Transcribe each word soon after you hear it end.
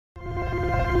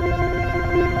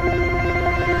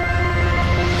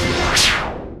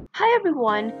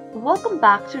everyone, welcome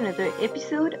back to another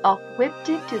episode of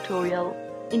Webtech Tutorial.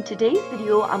 In today's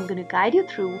video, I'm going to guide you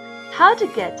through how to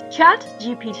get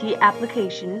Chatgpt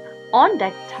application on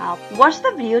desktop. Watch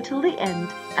the video till the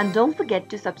end and don't forget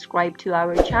to subscribe to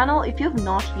our channel if you've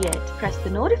not yet. Press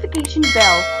the notification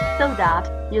bell so that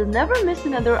you'll never miss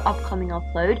another upcoming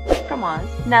upload from us.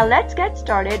 Now let's get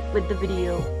started with the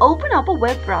video. Open up a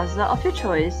web browser of your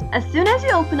choice. As soon as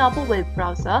you open up a web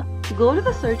browser, go to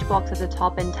the search box at the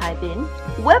top and type in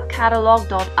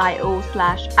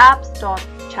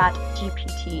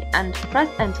webcatalog.io/apps.chatgpt and press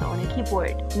enter on your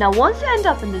keyboard. Now once you end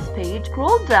up in this page,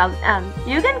 scroll down and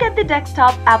you can get the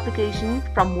desktop application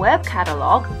from Web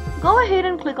Catalog. Go ahead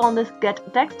and click on this Get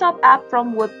Desktop App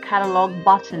from Web Catalog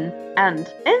button and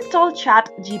install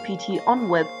Chatgpt on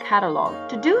Web Catalog.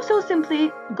 To do so, simply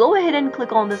go ahead and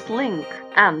click on this link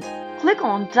and click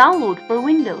on Download for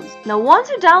Windows. Now once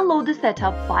you download the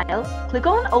setup file, click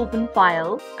on Open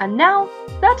File and now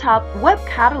set up Web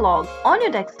Catalog on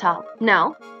your desktop.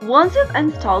 Now once you've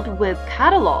installed Web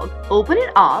Catalog, open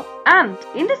it up and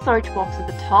in the search box at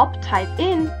the top type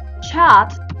in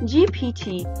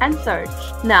Chatgpt and search.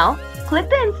 Now click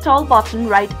the install button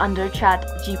right under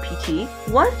Chatgpt.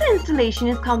 Once the installation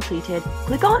is completed,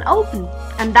 click on Open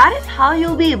and that is how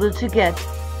you'll be able to get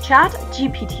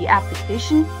Chatgpt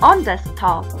application on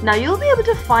desktop. Now you'll be able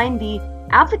to find the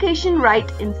application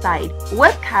right inside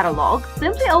Web Catalog.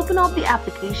 Simply open up the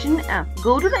application and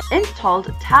go to the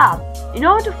Installed tab in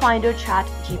order to find your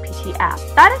Chatgpt app.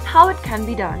 That is how it can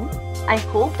be done. I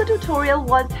hope the tutorial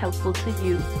was helpful to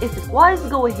you. If it was,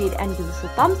 go ahead and give us a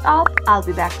thumbs up. I'll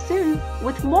be back soon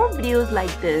with more videos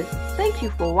like this. Thank you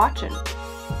for watching.